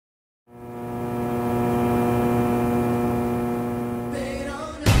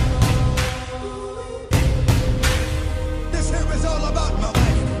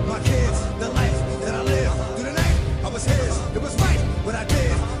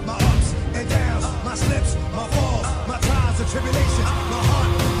My slips, my falls, my trials and tribulations, my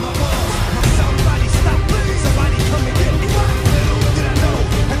heart, my balls, my somebody stop, somebody come and get me. Little did I know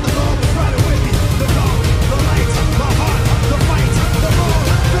that the Lord was riding with me. The dark, the light, my heart, the fight, the wrong,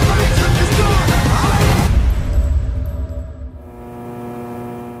 the right, it's gone.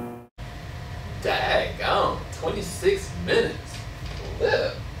 Daggone, 26 minutes.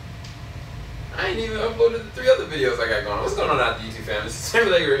 Yeah. I ain't even uploaded the 3 other videos I got going on. What's going on out the YouTube family? It's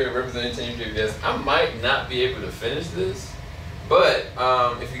Sammy Lager here representing Team JBS. I might not be able to finish this, but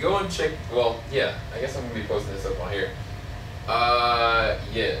if you go and check, well, yeah, I guess I'm gonna be posting this up on here.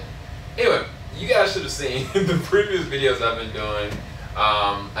 Yeah. Anyway, you guys should have seen the previous videos I've been doing.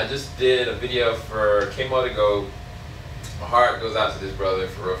 I just did a video for K-Mo to Go. My heart goes out to this brother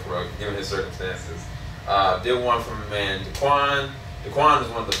for real, given his circumstances. Did one from my man Daquan. Daquan is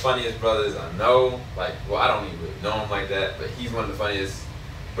one of the funniest brothers I know. Like, well, I don't even really know him like that, but he's one of the funniest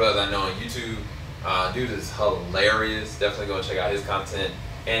brothers I know on YouTube. Dude is hilarious. Definitely go and check out his content.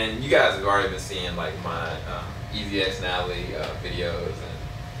 And you guys have already been seeing like my EzeeXNatalie videos,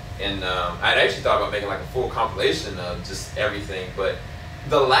 and I'd actually thought about making like a full compilation of just everything. But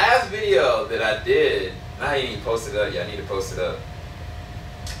the last video that I did, I ain't even posted it up yet. I need to post it up.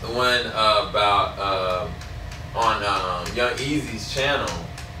 The one about on Young Easy's channel,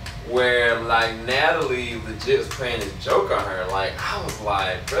 where like Natalie legit was playing this joke on her. Like, I was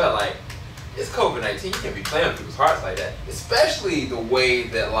like, bro, like, it's COVID-19. You can't be playing with people's hearts like that. Especially the way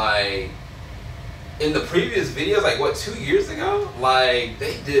that, like, in the previous videos, like, what, 2 years ago? Like,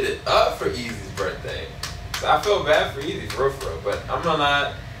 they did it up for Easy's birthday. So I feel bad for Easy, for real. But I'm gonna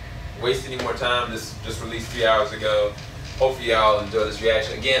not waste any more time. This just released 3 hours ago. Hopefully y'all enjoy this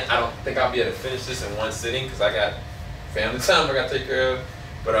reaction. Again, I don't think I'll be able to finish this in one sitting because I got family time I gotta take care of.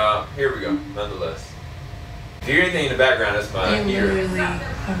 But here we go, nonetheless. If you hear anything in the background, that's my ear. Literally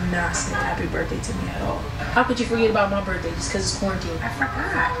have not said happy birthday to me at all. How could you forget about my birthday just because it's quarantine? I forgot.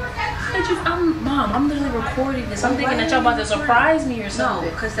 How did you? Mom, I'm literally recording this. I'm thinking that y'all about to surprise me or something.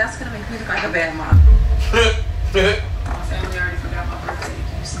 No, because that's gonna make me look like a bad mom. My family already forgot my birthday.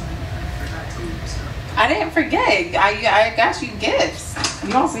 You seem like you forgot too. So. I didn't forget. I got you gifts. You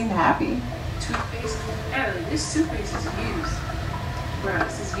don't seem happy. Toothpaste. Natalie, this toothpaste is used. Bro,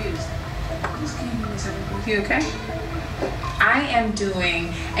 this is used. Just give me this everything. You okay? I am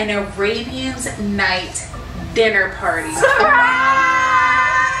doing an Arabian's night dinner party.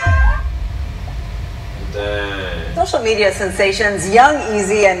 Dang. Social media sensations Young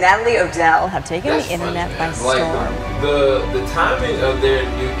Ezee and Natalie Odell have taken the internet by storm. Like, the timing of their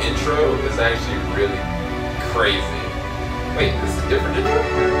new intro is actually really crazy. Wait, this is a different intro?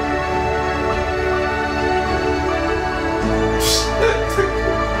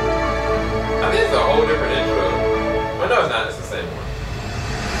 I think it's a whole different intro. Oh no, it's not. It's the same one.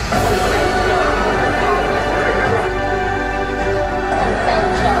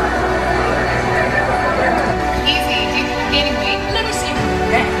 Anyway, let me see.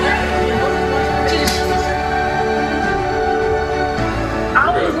 I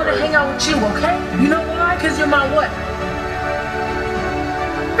always want to hang out with you, okay? You know why? Because you're my what?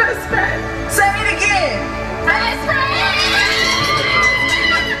 Best friend. Say it again. Best friend.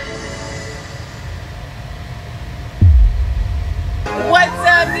 What's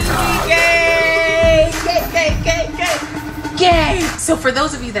up, Ezee gang? So for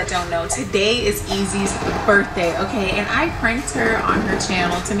those of you that don't know, today is Ezee's birthday, okay? And I pranked her on her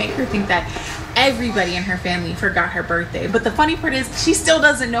channel to make her think that everybody in her family forgot her birthday. But the funny part is she still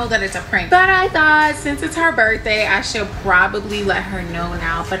doesn't know that it's a prank. But I thought since it's her birthday, I should probably let her know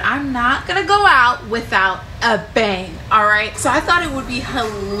now. But I'm not gonna go out without a bang, all right? So I thought it would be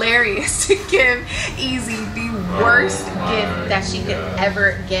hilarious to give Ezee the worst gift that she could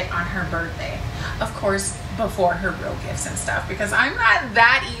ever get on her birthday. Of course, before her real gifts and stuff, because I'm not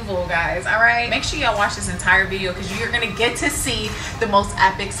that evil, guys, all right? Make sure y'all watch this entire video because you're gonna get to see the most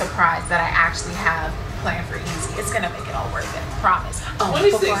epic surprise that I actually have planned for Ezee. It's gonna make it all worth it, promise.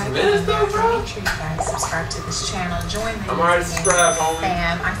 26 minutes though, bro? Make sure you guys subscribe to this channel. Join the I'm already subscribed, homie.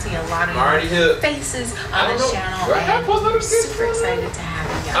 fam. I see a lot of faces on this channel, and I'm super excited to have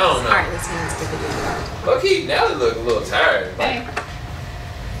you guys. I don't know. All right, let's get into the video. Low-key, Natalie look a little tired. Hey.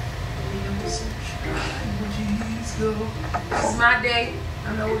 This is my day.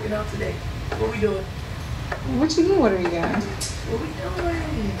 I'm not working out today. What we doing? What you doing? What are you doing? What we doing?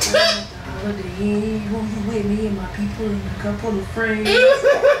 Holiday. Who you with? Me and my people and a couple of friends.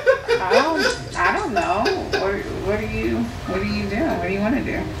 I don't know. What are you doing? What do you want to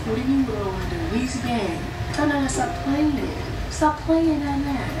do? What do you mean what I want to do? Easy game. Tell her to stop playing. Stop playing that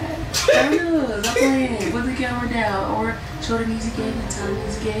man. Stop playing. Put the camera down or show them Ezee game and tell them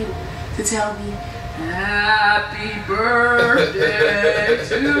Ezee game to tell me Happy birthday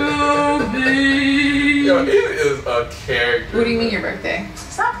to me. Yo, it is a character. What do you mean your birthday?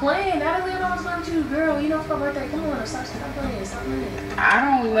 Stop playing. Natalie, I was going to. Girl, you know it's my birthday. Come on, stop playing. Stop playing. I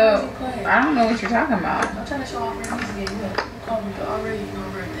don't know. I don't know what you're talking about. I'm trying to show off for music again. You called me already for my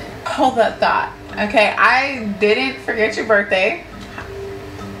birthday. Hold that thought. Okay, I didn't forget your birthday.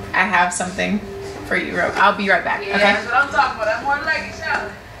 I have something for you, Ro. I'll be right back. Yeah, Okay. that's what I'm talking about. I'm more like it, shall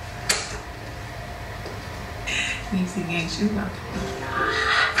Easy gang, she's gonna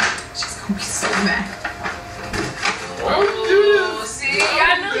be so mad. Why would you do this? See,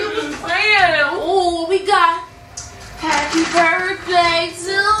 I knew you was playing. Ooh, we got happy birthday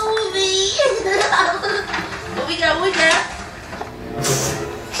to me. What we got?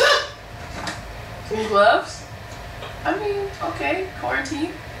 Some gloves. I mean, okay,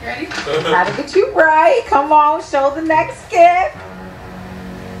 quarantine. You ready? Gotta get you right. Come on, show the next gift.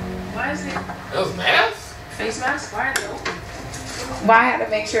 Why is it That was math? face mask? Why are they open? Well, I had to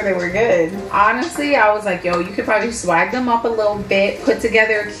make sure they were good. Honestly, I was like, yo, you could probably swag them up a little bit, put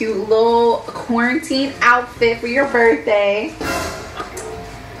together a cute little quarantine outfit for your birthday.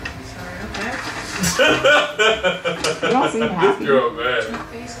 Sorry, okay. You don't seem happy. This girl mad.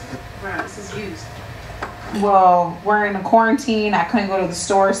 Right, this is used. Well, we're in a quarantine. I couldn't go to the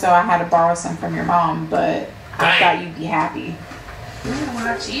store, so I had to borrow some from your mom, but I thought you'd be happy. Ooh,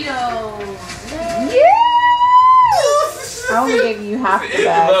 my Cheetos. Yeah! I only gave you half the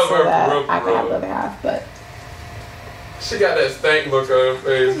bag so that I could have the other half, but She got that stank look on her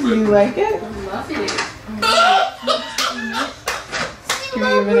face. But you like it? I love it. Give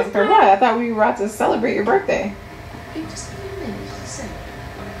me a minute for what? I thought we were about to celebrate your birthday. Hey, just give me a minute. Just a second.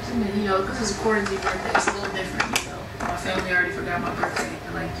 Just a minute, you know, because it's a quarantine birthday, it's a little different, you know. My family already forgot my birthday,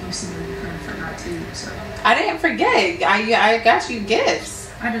 and like you seem to kind of forgot too, so. I didn't forget. I got you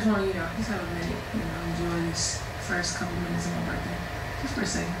gifts. I just want to, you know, just have a minute, you know, enjoy these first couple minutes of my birthday. Just for a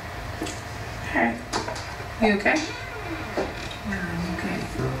second. Alright. You okay? Yeah, I'm okay.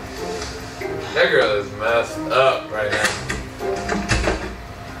 that girl is messed up right now.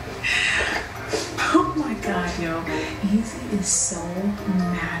 Oh my god, yo. Ezee is so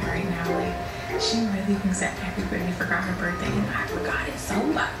mad right now. Like, she really thinks that everybody forgot her birthday, and I forgot it so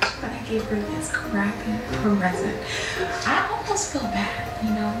much. But I gave her this crappy present. I almost feel bad, you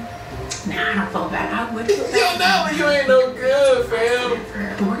know? Nah, I don't feel bad. I would feel bad. Yo, Natalie, you ain't no good,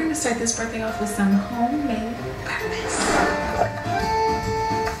 fam. But we're gonna start this birthday off with some homemade breakfast.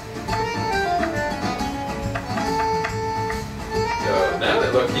 Yo,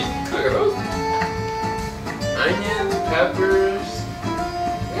 Natalie, look, keep cooking those onions, peppers.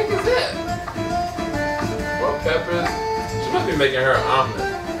 What is that? Well, peppers. She must be making her an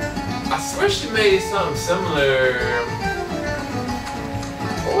omelet. I swear she made something similar.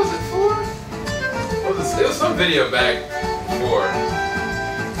 What was it for? It was some video back before.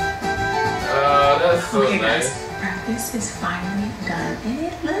 That's so Okay, nice. guys, breakfast is finally done, and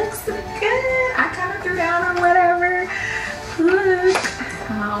it looks good. I kind of threw down on whatever. Look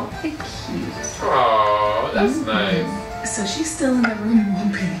how cute. Oh, that's nice. So she's still in the room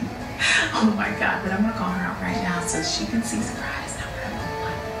whooping. Oh my god, but I'm gonna call her out right now so she can see surprise number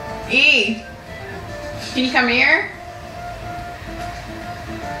one. E, can you come here?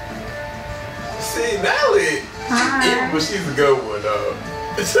 See, Natalie, Hi. even when she's a good one, though.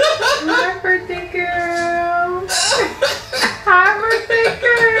 Hi, birthday girl. Hi, birthday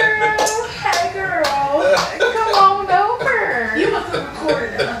girl. Hey, girl. Come on over. You must have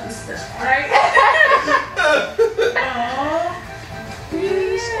recorded that other stuff, right?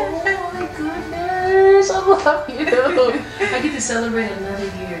 Yes. Oh my goodness. I love you. I get to celebrate another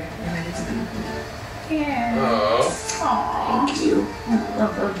year, and I get to be with you. Yeah. Oh. Aw. Thank you. I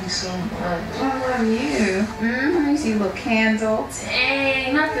love you so much. I love you. You see a little candle.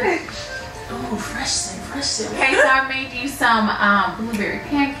 Dang, not the. Oh, fresh scent, fresh scent. Okay, so I made you some blueberry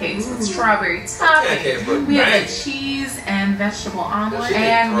pancakes with strawberry Pancakes topping. look We have a banging. cheese and vegetable omelet, shit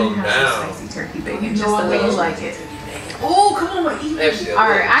and we thrown have down. some spicy turkey bacon, just the way you like it. Oh, come on, eat That it. shit All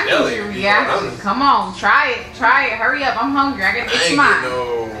right, I jelly, need your you know, reaction. I'm- Come on, try it. Hurry up. I'm hungry. I gotta I get ain't mine. get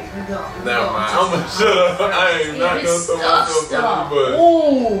no. Here we go. Never mind. I'm gonna shut up. I ain't not gonna throw myself under the bus.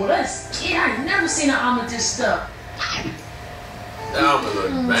 Oh, that's. Yeah, I've never seen an omelet this stuff. That I'ma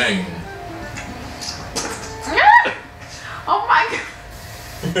look banging. Oh my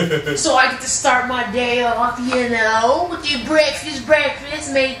god. So I get to start my day off, you know, with your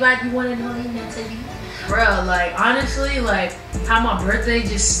breakfast made by the one and only Natalie. Bro, like, honestly, like, how my birthday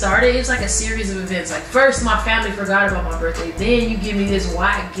just started, it's like a series of events. Like, first, my family forgot about my birthday. Then you give me this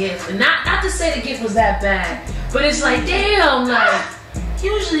wide gift. And not to say the gift was that bad, but it's like, damn, like,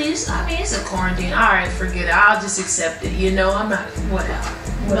 usually it's it's a quarantine. All right, forget it. I'll just accept it. You know, I'm not. Whatever.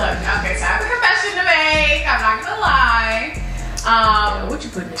 Look, okay, so I have a confession to make. I'm not gonna lie. What you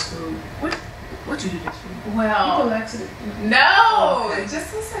put in this food? What you do this food? Well, You accident. no, Oh, okay.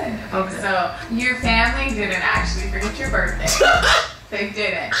 just listen. Okay. So your family didn't actually forget your birthday. They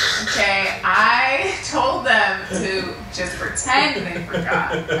didn't. Okay, I told them to just pretend they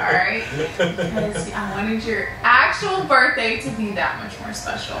forgot. All right, because I wanted your actual birthday to be that much more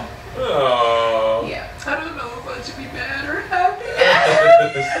special. Oh. Yeah. I don't know if I should be mad or happy.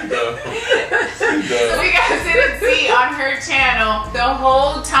 So you guys didn't see on her channel the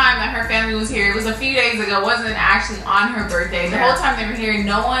whole time that her family was here. It was a few days ago. It wasn't actually on her birthday. The whole time they were here,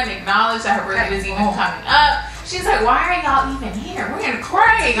 no one acknowledged that her birthday was even coming up. She's like, why are y'all even here? We're gonna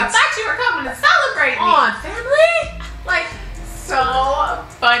cry. I thought you were coming to celebrate me. On family? Like, so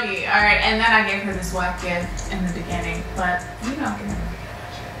funny. All right, and then I gave her this whack gift in the beginning, but you don't get her.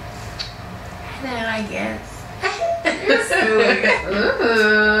 And then I guess. You're sweet.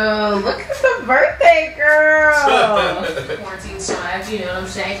 Ooh, look at the birthday girl. Quarantine swag, you know what I'm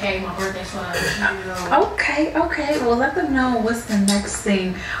saying? Hey, my birthday swag, you know. Okay. Well, let them know what's the next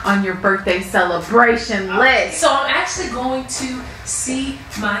thing on your birthday celebration list. So I'm actually going to see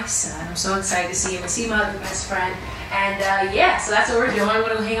my son. I'm so excited to see him and see my other best friend. And yeah, so that's what we're doing. We're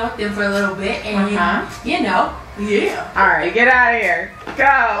gonna hang out with them for a little bit, and you know, yeah. All right, get out of here.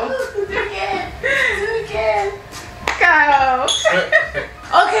 Go. Go.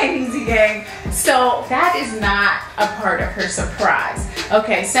 Okay, Easy Gang. So that is not a part of her surprise.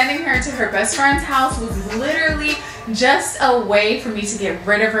 Okay, sending her to her best friend's house was literally just a way for me to get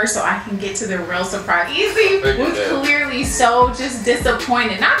rid of her so I can get to the real surprise. Easy was clearly so just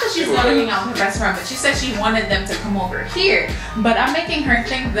disappointed. Not that she's going to hang out with her best friend, but she said she wanted them to come over here. But I'm making her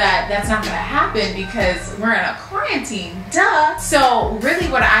think that that's not going to happen because we're in a quarantine. Duh. So really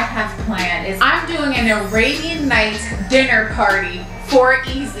what I have planned is I'm doing an Arabian Nights dinner party for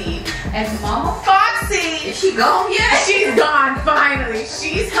Easy, and Mama Foxy, Is she gone yet? she's gone finally.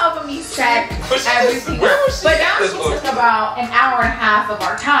 She's helping me set everything up. But now she took about an hour and a half of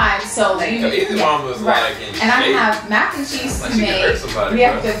our time, so Easy mom was like in and I shape. have mac and cheese Like to she could hurt make. somebody, We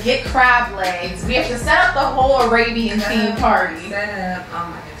have bro. to get crab legs. We have to set up the whole Arabian theme party. Set up. Oh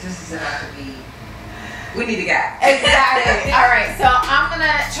my goodness, this is about to be. We need a guy. Exactly. All right, so I'm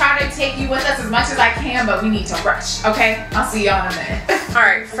gonna try to take you with us as much as I can, but we need to rush, okay? I'll see y'all in a minute. All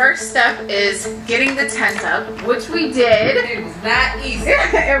right, first step is getting the tent up, which we did. It was not easy.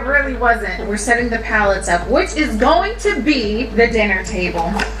 It really wasn't. We're setting the pallets up, which is going to be the dinner table.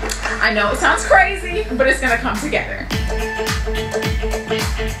 I know it sounds crazy, but it's gonna come together.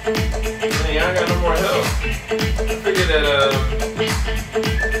 Man, y'all got no more help. I figured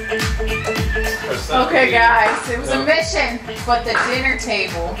that her son Okay, would- guys, it was a mission, but the dinner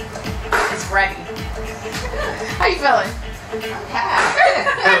table is ready. How you feeling?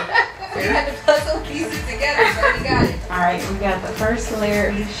 We had to put some pieces together, so we got it. All right, we got the first layer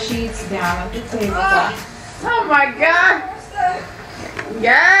of the sheets down at the tablecloth. Oh my God!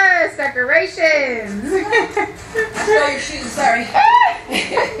 Yes, decorations. Show your shoes, sorry.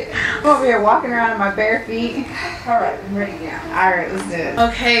 I'm over here walking around on my bare feet. All right, I'm ready now. All right, let's do it.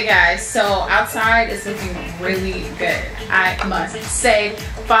 Okay, guys, so outside is looking really good. I must say,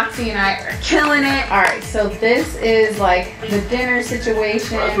 Foxy and I are killing it. All right, so this is like the dinner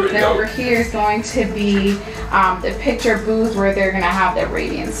situation. Then over here is going to be the picture booth where they're gonna have the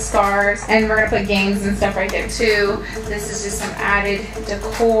Arabian scarves, and we're gonna put games and stuff right there too. This is just some added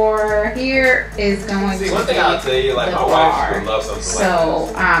decor. Here is going to See, one be thing I'll tell you, like the my bar. wife would love something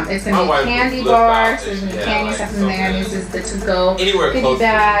So like it's My gonna be wife candy would flip out bars. if There's she gonna be had, candy like, stuff in there. something This is the to-go anywhere goodie close to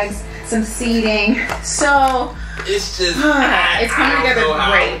bags, some seating. So this. It's just it's coming I don't together know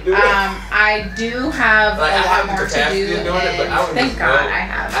how I would great. do it. I do have Like, I a have lot the more to capacity do, of doing it, but I and would thank just God go. I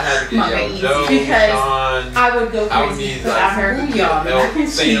have I had to Mama get Easy Joe, because Sean. I would go I would crazy need, without like, her. help, Y'all, the mac and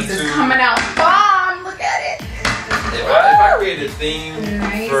Sam cheese is too. coming out bomb. Look at it. If I created a theme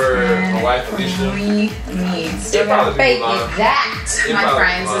Nice for and my wife Alicia, creamy. Still It'd gotta probably be bake Mulan. it. That, It'd my probably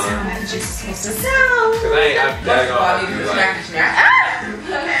friends, be is how Mulan. mac and cheese is supposed to sound. cause I'm daggone You like snack,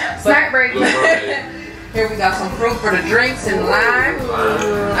 snack. Snack break. little mermaid. Here we got some fruit for the drinks and lime.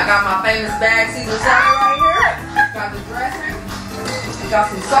 I got my famous bag Caesar salad right here. Got the dressing. Got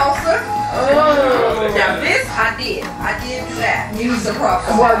some salsa. Oh. Now this I did do that. Use the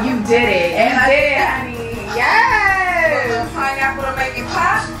props. Well, you did it. And I did it, that. honey. A Yes. little pineapple to make it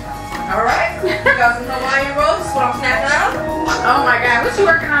pop. All right. We got some Hawaiian rolls. That's what I'm snapping out. Oh my God, what you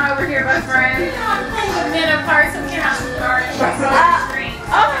working on over here, best friend? I'm playing a part, some get out some garden.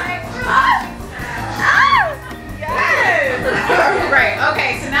 Oh my God. Yes. Right.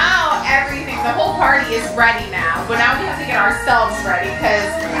 Okay. So now ready now, but now we have to get ourselves ready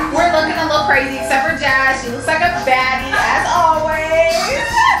because we're looking a little crazy except for Jazz. She looks like a baddie as always.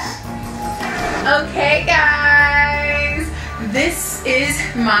 Okay, guys, this is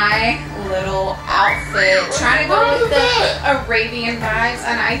my little outfit. Trying to go with the Arabian vibes,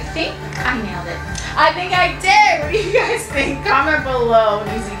 and I think I nailed it. I think I did. What do you guys think? Comment below,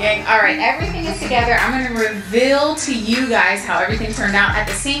 Easy Gang. All right, everything is together. I'm going to reveal to you guys how everything turned out at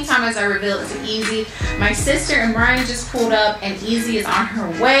the same time as I reveal it to Easy. My sister and Brian just pulled up, and Easy is on her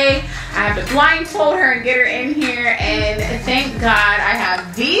way. I have to blindfold her and get her in here, and thank God I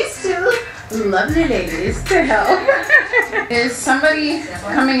have these two lovely ladies to help. Is somebody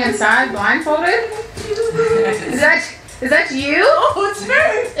coming inside blindfolded? Is that you? Oh, it's me.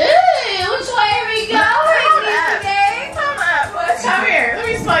 Ew, which way are we going, Easy Gang? Come here. Let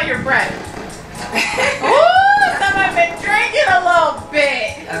me smell your breath. Ooh, someone been drinking a little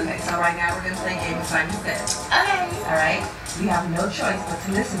bit. Okay, so right now we're gonna play a game of Simon Says. Okay. Alright? You have no choice but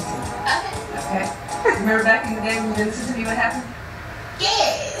to listen to me. Okay? Remember back in the day when you listened to me, what happened?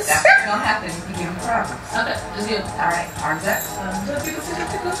 Yes. That's what's gonna happen if you give me problems. Okay, let's do it. Alright, arms up.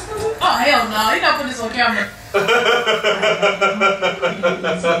 Oh, hell no. You're not putting this on camera. In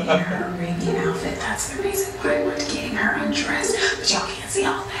her Arabian outfit. That's the reason why we're getting her undressed. But y'all can't see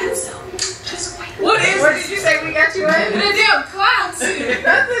all that, so just wait. What did you say we got you in? The damn clown suit.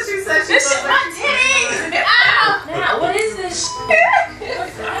 That's what she said. She This was shit like, my titties. Ow. Now, what is this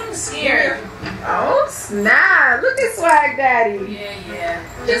shit? I'm scared. oh snap! Look at Swag Daddy. Yeah.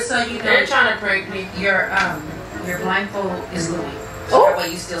 Just so you know, they're trying to prank me. Your blindfold is Louis. Oh. That way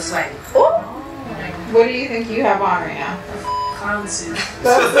you still swaggy. Ooh. What do you think you have on right now? Clown suit.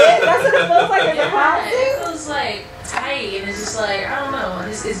 That's it? That's what it feels like in the Yeah, clown it suit? feels like tight, and it's just like, I don't know.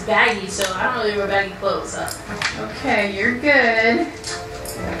 It's baggy, so I don't really wear baggy clothes. So. Okay, you're good.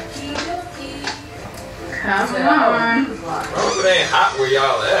 Come on. As long as it ain't hot where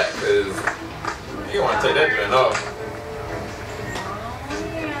y'all at, cause you want to take that joint off.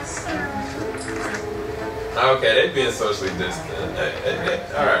 Okay, they being socially distant.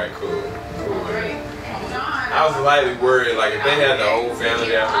 Alright, cool. I was slightly worried, like if they had the whole family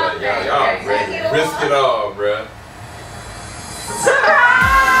there, I'd be like, y'all ready to risk it all, bruh.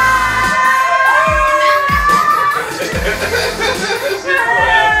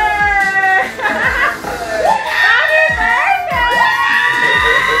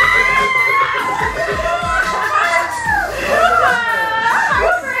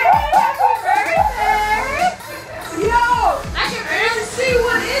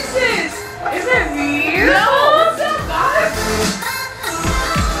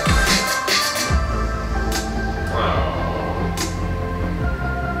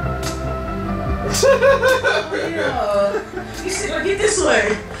 You said, get this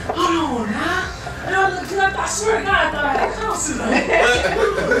way. Hold on, huh? I swear to God, I thought I had a clown suit on.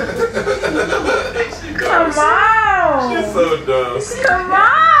 Come on! She's so dumb. Come on!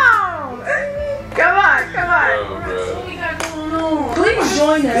 Come on, come on. Oh, bro. Please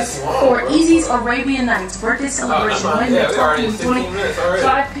join us for Ezee's Arabian Nights birthday celebration Wednesday, we already in 15 minutes already.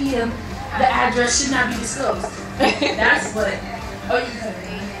 5 p.m. The address should not be disclosed. That's what. Oh, you cut it.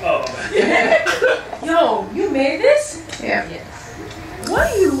 Oh. Yo, you made this? Yeah. Yes.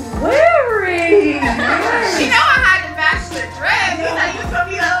 What are you wearing? You know I had to match the dress. You know you told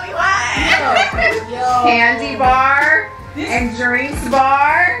me the only one. Yo. Candy bar and drinks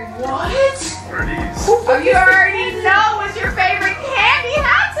bar. What? What are these? Oh, you already know what your favorite candy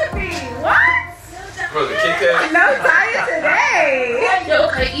had to be. What? Bro, the Kit Kat? No diet today. Yo,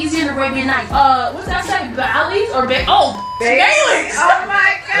 okay, Ezee and Arabian Nights. What's that say? Baileys or Baileys? Baileys. Oh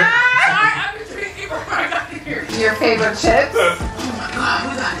my God. Sorry, I've been drinking before I got here. Your favorite chips? Oh my God,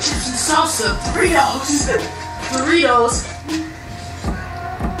 we got chips and salsa, Doritos. Doritos.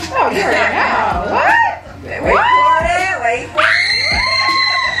 Oh, you already know. What? Wait for it.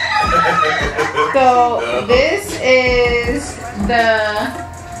 So this is the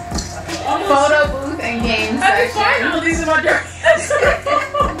photo booth and game I can find section. all these in my dress.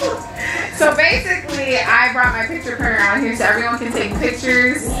 So basically, I brought my picture printer out here so everyone can take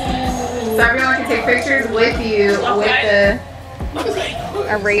pictures. So everyone can take pictures with you with the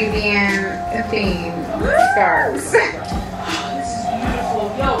Arabian theme scarves. This is beautiful.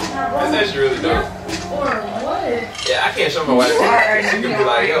 Yo, That's actually really dope. or what? Yeah, I can't show my wife that. She can be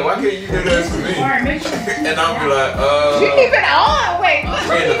like, yo, why can't you do this for me? Alright, make sure. And I'll be like, You keep it all. Wait,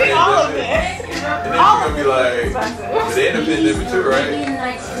 we're keeping all of this. And then she's gonna be like, but they independent too, right?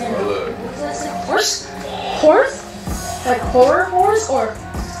 Oh, look. Horse? Horse? Like horror horse or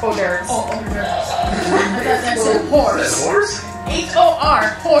Oders. hors d'oeuvres? I thought that said horse. That horse? H-O-R.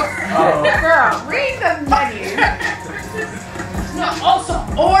 Horse. Girl, read the menu. No, also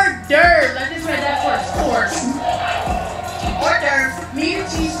hors d'oeuvres. I just read that first. Horse. Hors d'oeuvres. Meat and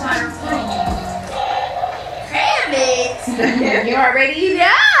cheese platter. Cram it. You already know.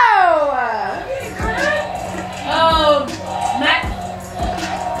 Mac and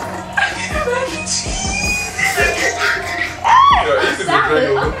cheese. Yo, he's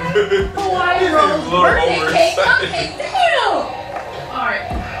Salad. Hawaii rolls. Birthday cake. Cupcake. Damn. Alright.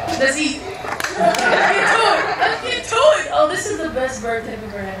 Let's eat. Let's get to it. Oh, this is the best birthday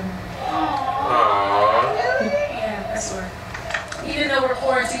we've ever had. Aww. Yeah, I swear. Even though we're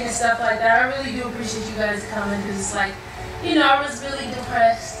quarantined and stuff like that, I really do appreciate you guys coming because it's like, you know, I was really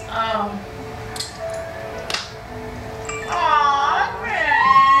depressed.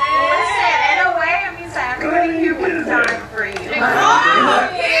 Listen, in a way, it means that everybody here would die for you.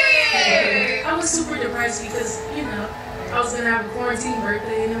 I was super depressed because, you know, I was going to have a quarantine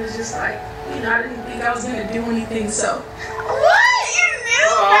birthday and it was just like, you know, I didn't think I was going to do anything, so. What? You knew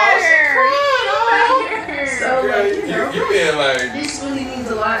better. So, like, you know, you being like. this really means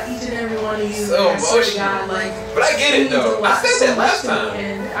a lot, each and every one of you. So I swear to emotional. God, like, But I get it though. I said that last time.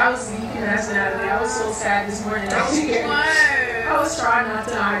 and I was, you can ask Natalie, I was so sad this morning. I was trying not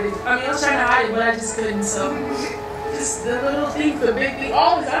to hide it. I mean, I was trying to hide it, but I just couldn't. So, just the little thing, the big thing.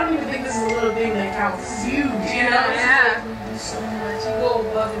 Always, I don't even think this is a little thing that counts. It's huge, you know? Yeah. You do so much. You go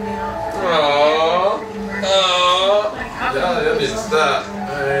above and beyond. Aww. Aww. Like, how Y'all can need you to do stop. something? I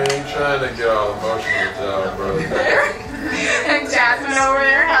ain't trying to get all emotional with y'all, bro. And Jasmine over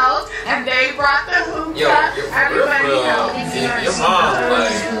there helped, and they brought the hookah. Yo, Everybody your helped. mom I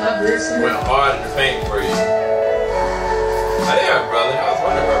like love this. went hard in the paint for you. I didn't have a brother. I was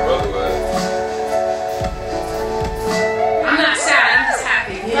wondering where my brother was. I'm not sad. I'm just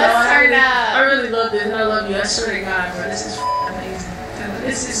happy. You know, Let's turn up. I really love this, and I love you. I swear to God, bro, this is amazing.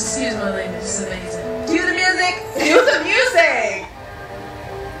 This is, excuse my language, this is amazing. Cue the music. Cue the music.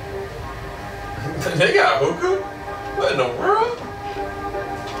 They got hookah? What in the world?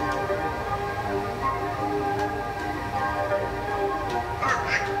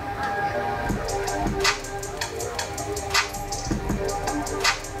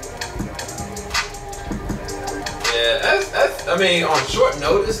 Yeah, that's I mean, on short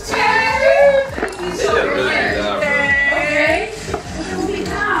notice, too. They did a really good job, bro. Okay. What do we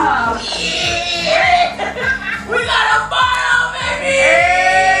got? We got a bottle, baby!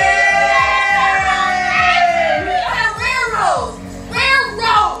 We got a rare rose! Rare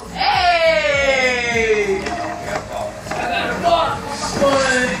rose! Hey! I got a bottle.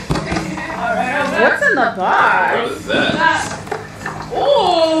 Alright, What's in the box? What is that?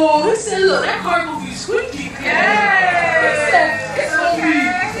 oh, it said, look, that card gonna be squeaky. It's gonna be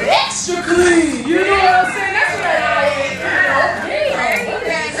extra clean. You know what I'm saying? That's what I like.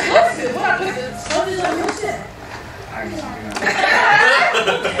 Exclusive. What I put the sponges on your shit.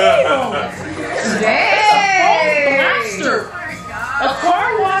 Blaster. A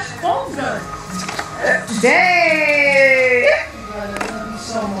car wash foam gun. Dang. Brother, I love you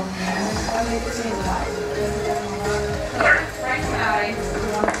so much, man. I made this in life. Frank's eyes. We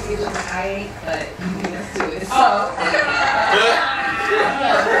want to give you an eye, but you beat us to it. So.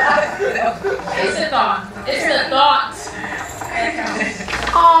 It's a thought. It's the thought. That counts.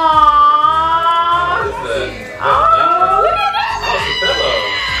 Aww. What is that? Oh, look at that. Oh, it's a pillow.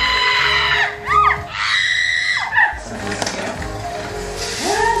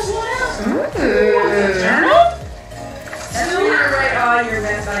 What else? Journal? And then you write all your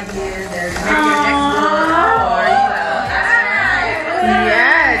best ideas. There's maybe your next book or you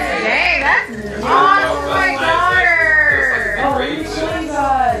Yes, dang, that's awesome for my daughter. That's like a great Oh, my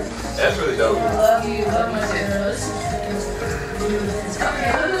God. That's really dope. I love you. Love my girl. This is okay,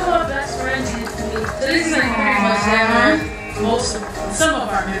 look at what best friend did to me. So this is like pretty much that, most of, some of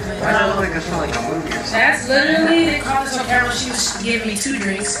our memories. Why does it look like it's from like a movie or something? That's literally, they caught this on camera. She was giving me 2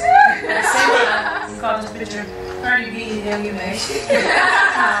 drinks. At the same time, we caught this picture. Cardi B and Young M.A. But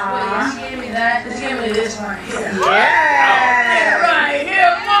she gave me that. She gave me this right here. Yeah. Right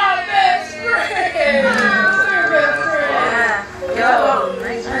here, my best friend. Yo, I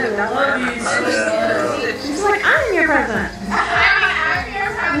love you. she's like, I'm your present.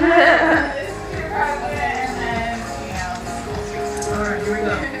 Alright, here we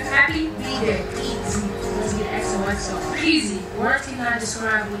go. Happy B-Day. Easy. Let's get XOXO. Easy. Words cannot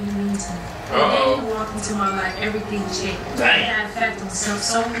describe what you mean to me. The day you walked into my life, everything changed. It had effect on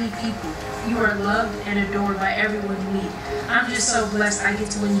so many people. You are loved and adored by everyone you meet. I'm just so blessed I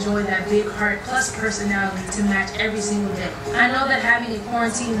get to enjoy that big heart plus personality to match every single day. I know that having a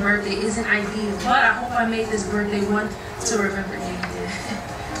quarantine birthday isn't ideal, but I hope I made this birthday one to remember me.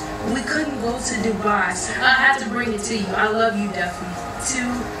 We couldn't go to Dubai, so I had to bring it to you. I love you, Duffy.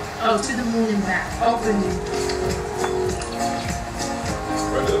 To the moon and back. Openly.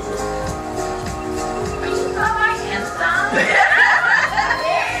 What is it?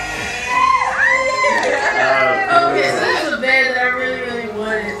 Okay, so this is a bed that I really, really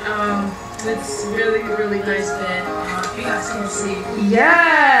wanted. It's really, really nice bed. You guys can see.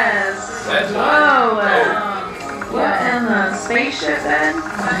 Yes. That's Whoa. What in the spaceship then? You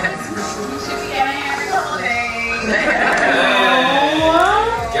should be getting every holiday.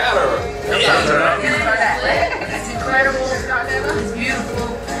 Got her. It's incredible. It's beautiful.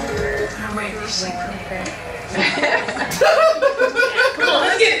 I'm ready to sleep. Come on,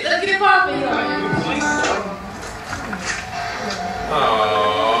 let's get it popping.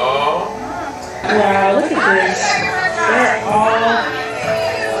 Aww. Wow, look at this. They're all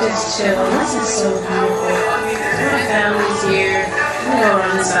just chill. This is so beautiful. My family's here. I'm gonna go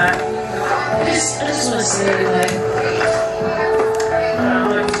around this side. I just want to say, like,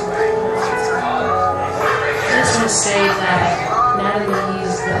 I just want to say that Natalie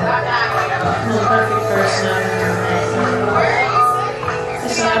is the perfect person I've ever met.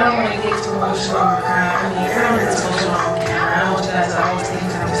 So I don't want to get too emotional on the crowd. I mean, everyone gets emotional on camera. I want you guys to always take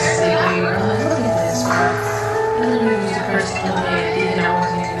time to sit here. Look at this, bro. I literally was the first one that didn't know I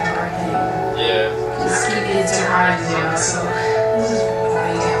wasn't even a birthday. Yeah. Just keep getting so high as y'all. So this is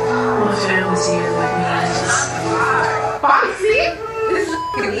great. My family's here with me. It's just Foxy? This is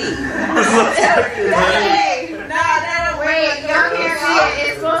Wait, y'all can't see it.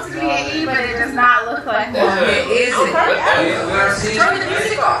 It's supposed to be an E, but it does not look like one. It is. Turn the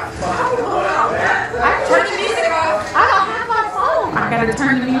music off. Turn the music off. I don't have my phone. I gotta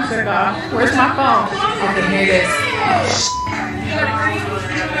turn the music off. Where's my phone? Okay, here it is.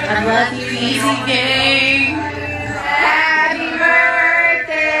 I love you, Easy Gang. Happy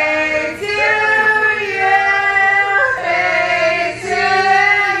birthday to you. Birthday to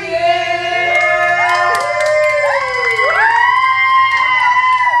you.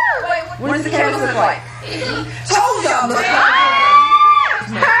 What does the camera look like? Told y'all look like.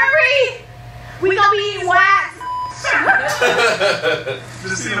 Hurry! We gonna be eating wax.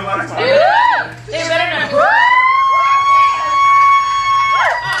 Just seeing a wax on. It better not. Come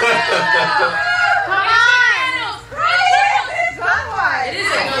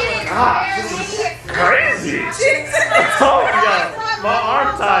on! Crazy. Oh yeah, my arm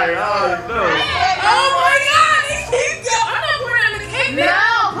tired. I don't know. Oh my God! He keeps going. I'm not putting on the cake. No!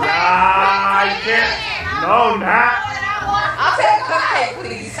 Nah, I can't. No, not. I'll take a cupcake,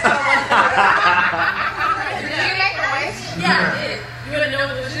 please. Yeah, I did. You wanna know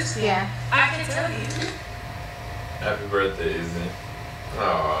what it was just? Yeah. I can tell you. Happy birthday, Izzy.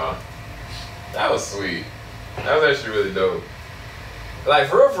 Aww. That was sweet. That was actually really dope. Like,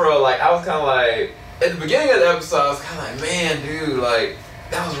 for real, like, I was kind of like, at the beginning of the episode, I was kind of like, man, dude, like,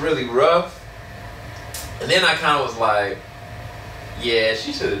 that was really rough. And then I kind of was like, yeah,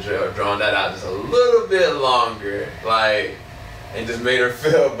 she should have drawn that out just a little bit longer, like, and just made her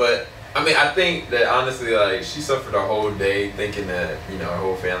feel. But I mean, I think that honestly, like, she suffered a whole day thinking that, you know, her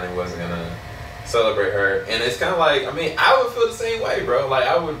whole family wasn't gonna celebrate her, and it's kind of like, I mean, I would feel the same way, bro. Like,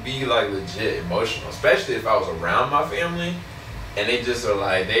 I would be like legit emotional, especially if I was around my family, and they just are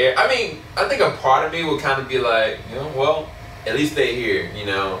like there. I mean, I think a part of me would kind of be like, you know, well, at least they here, you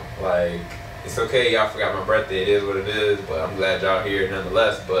know, like, it's okay, y'all forgot my birthday, it is what it is, but I'm glad y'all here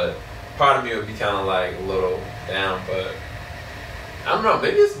nonetheless. But part of me would be kind of like a little down, but I don't know,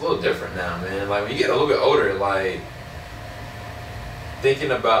 maybe it's a little different now, man. Like, when you get a little bit older, like,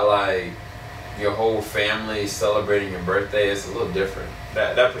 thinking about, like, your whole family celebrating your birthday, it's a little different.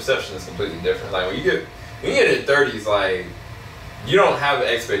 That perception is completely different. Like, when you get in your 30s, like, you don't have the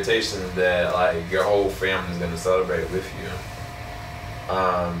expectations that, like, your whole family is going to celebrate with you.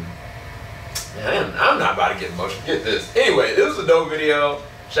 Man, I'm not about to get emotional. Get this. Anyway, this was a dope video.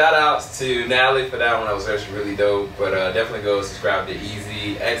 Shout outs to Natalie for that one. That was actually really dope. But definitely go subscribe to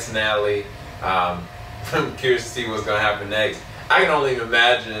EzeeXNatalie. I'm curious to see what's going to happen next. I can only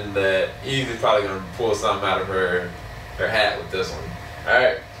imagine that Ezee's probably going to pull something out of her hat with this one.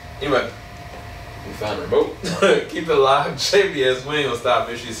 Alright. Anyway, we found the remote. Keep it live. JBS. We ain't going to stop.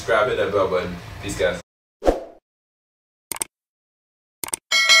 Make sure you subscribe. Hit that bell button. Peace, guys.